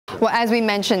Well, as we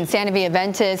mentioned,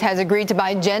 Sanofi-Aventis has agreed to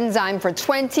buy Genzyme for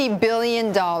 $20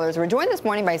 billion. We're joined this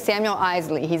morning by Samuel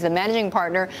Isley. He's a managing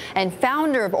partner and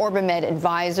founder of OrbiMed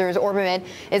Advisors. OrbiMed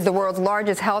is the world's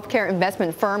largest healthcare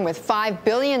investment firm with $5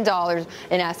 billion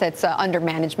in assets under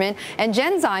management. And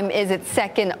Genzyme is its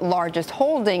second largest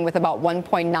holding with about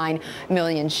 1.9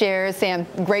 million shares. Sam,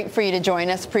 great for you to join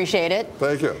us. Appreciate it.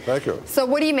 Thank you. Thank you. So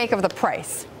what do you make of the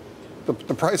price? The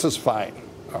price is fine.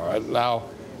 All right. Now,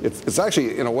 it's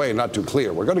actually, in a way, not too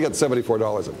clear. We're going to get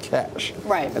 $74 in cash.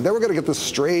 Right. And then we're going to get this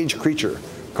strange creature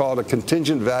called a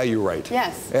contingent value right.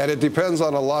 Yes. And it depends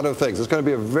on a lot of things. It's going to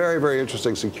be a very, very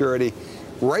interesting security.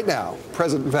 Right now,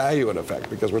 present value in effect,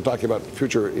 because we're talking about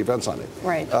future events on it.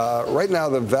 Right. Right now,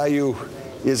 the value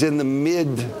is in the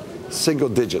mid-single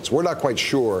digits. We're not quite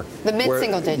sure. The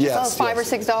mid-single digits? Yes, $5 or $6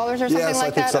 or something yes, like I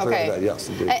think that? something Okay. like that. Yes,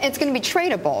 indeed. It's going to be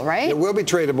tradable, right? It will be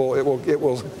tradable. It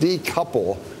will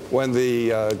decouple when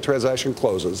the transaction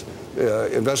closes.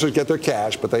 Investors get their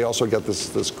cash, but they also get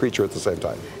this creature at the same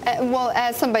time. Well,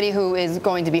 as somebody who is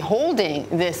going to be holding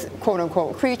this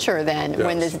quote-unquote creature then, yes,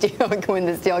 when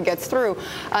this deal gets through,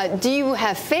 do you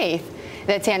have faith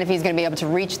that Sanofi is going to be able to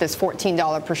reach this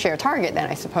 $14 per share target then,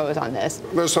 I suppose, on this?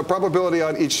 There's a probability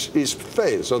on each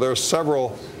phase. So there are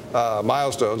several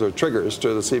milestones or triggers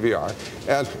to the CVR.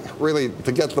 And really,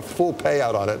 to get the full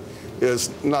payout on it is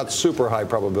not super high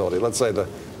probability. Let's say the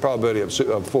probability of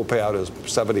full payout is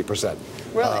 70%.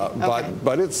 Really? Okay.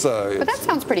 But it's but that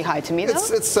sounds pretty high to me, though.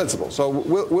 It's sensible. So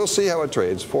we'll see how it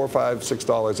trades. $4, $5,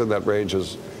 $6 in that range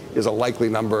is a likely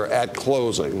number at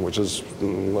closing, which is,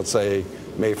 let's say,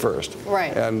 May 1st.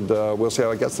 Right. And we'll see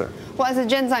how it gets there. Well, as a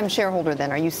Genzyme shareholder,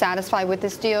 then, are you satisfied with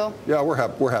this deal? Yeah, we're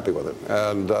happy with it.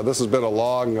 And this has been a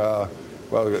long,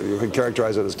 well, you could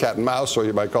characterize it as cat and mouse, or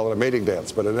you might call it a mating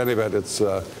dance. But in any event,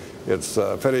 it's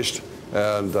finished,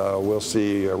 and we'll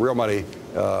see real money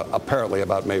apparently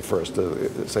about May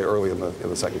 1st, say early in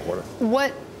the second quarter.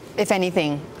 What, if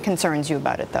anything, concerns you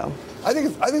about it, though? I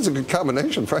think it's a good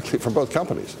combination, frankly, for both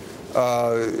companies.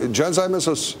 Genzyme is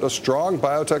a strong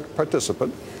biotech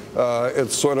participant.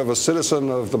 It's sort of a citizen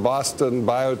of the Boston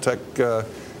biotech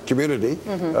community.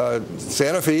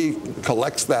 Sanofi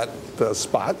collects that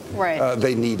spot. Right.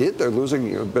 They need it. They're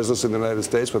losing business in the United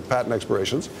States with patent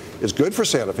expirations. It's good for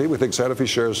Sanofi. We think Sanofi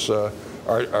shares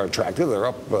are attractive. They're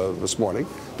up this morning.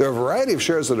 There are a variety of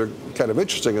shares that are kind of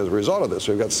interesting as a result of this.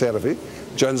 So you've got Sanofi.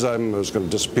 Genzyme is going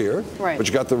to disappear. Right. But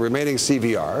you've got the remaining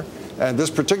CVR. And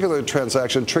this particular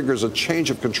transaction triggers a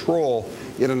change of control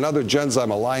in another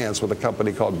Genzyme alliance with a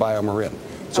company called BioMarin.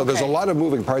 So there's a lot of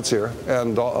moving parts here,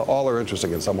 and all are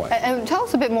interesting in some way. And tell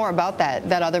us a bit more about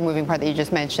that other moving part that you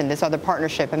just mentioned, this other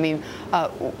partnership. I mean,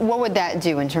 what would that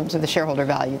do in terms of the shareholder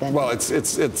value then? Well, it's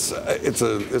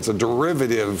a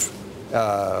derivative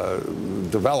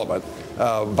development.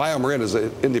 BioMarin is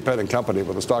an independent company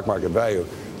with a stock market value.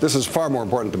 This is far more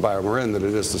important to BioMarin than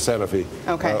it is to Sanofi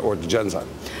or to Genzyme.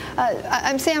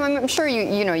 Sam, I'm sure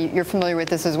you're familiar with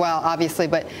this as well, obviously,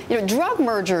 but drug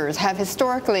mergers have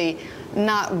historically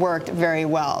not worked very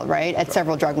well, right, at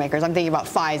several drug makers. I'm thinking about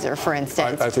Pfizer, for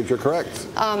instance. I think you're correct.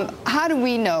 How do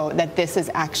we know that this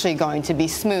is actually going to be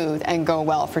smooth and go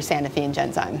well for Sanofi and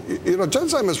Genzyme?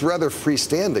 Genzyme is rather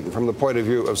freestanding from the point of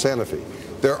view of Sanofi.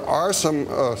 There are some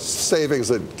savings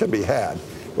that can be had.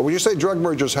 But when you say drug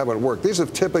mergers haven't worked, these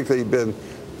have typically been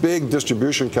big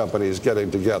distribution companies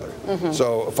getting together.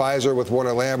 So Pfizer with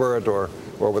Warner Lambert or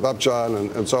with Upjohn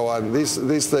and so on.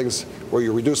 These things where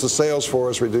you reduce the sales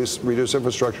force, reduce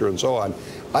infrastructure and so on.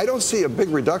 I don't see a big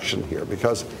reduction here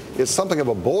because it's something of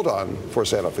a bolt-on for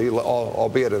Sanofi,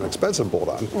 albeit an expensive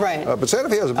bolt-on. Right. But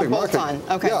Sanofi has a big market.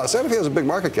 Okay. Yeah, Sanofi has a big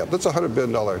market cap. That's a $100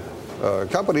 billion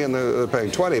company, and they're paying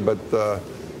 20. But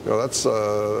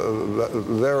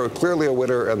they're clearly a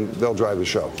winner, and they'll drive the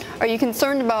show. Are you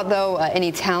concerned about, though,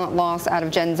 any talent loss out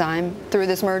of Genzyme through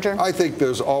this merger? I think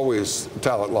there's always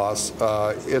talent loss.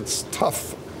 It's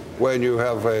tough when you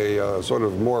have a sort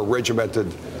of more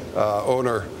regimented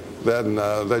owner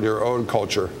than your own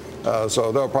culture.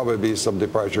 So there'll probably be some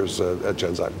departures at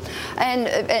Genzyme.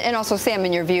 And also, Sam,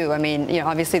 in your view, I mean,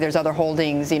 obviously there's other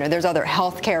holdings, there's other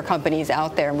healthcare companies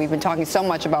out there, and we've been talking so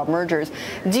much about mergers.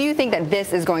 Do you think that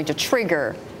this is going to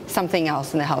trigger something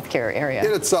else in the healthcare area?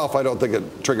 In itself, I don't think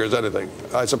it triggers anything.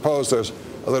 I suppose there's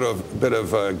a little bit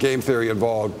of game theory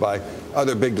involved by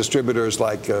other big distributors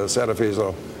like Sanofi's,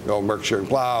 Merck, Schering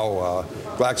Plough,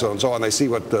 Glaxo, and so on. They see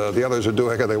what the others are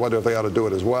doing, and they wonder if they ought to do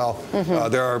it as well.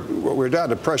 We're down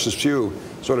to precious few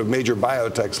sort of major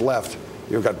biotechs left.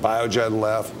 You've got Biogen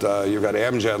left, you've got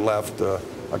Amgen left,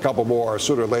 a couple more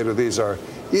sooner or later. These are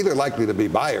either likely to be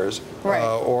buyers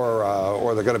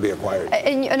or they're going to be acquired.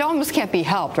 And it almost can't be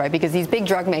helped, right? Because these big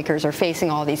drug makers are facing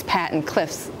all these patent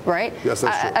cliffs, right? Yes,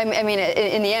 that's true. I mean,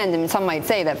 in the end, and some might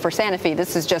say that for Sanofi,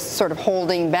 this is just sort of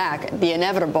holding back the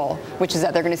inevitable, which is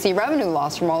that they're going to see revenue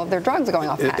loss from all of their drugs going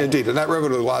off patent. Indeed, and that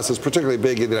revenue loss is particularly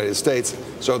big in the United States,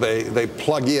 so they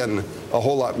plug in a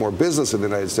whole lot more business in the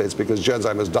United States because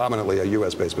Genzyme is dominantly a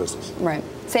U.S.-based business. Right.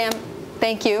 Sam,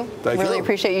 thank you. Really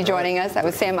appreciate you joining us. That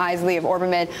was Sam Isley of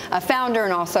OrbiMed, a founder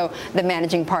and also the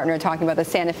managing partner, talking about the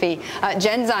Sanofi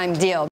Genzyme deal.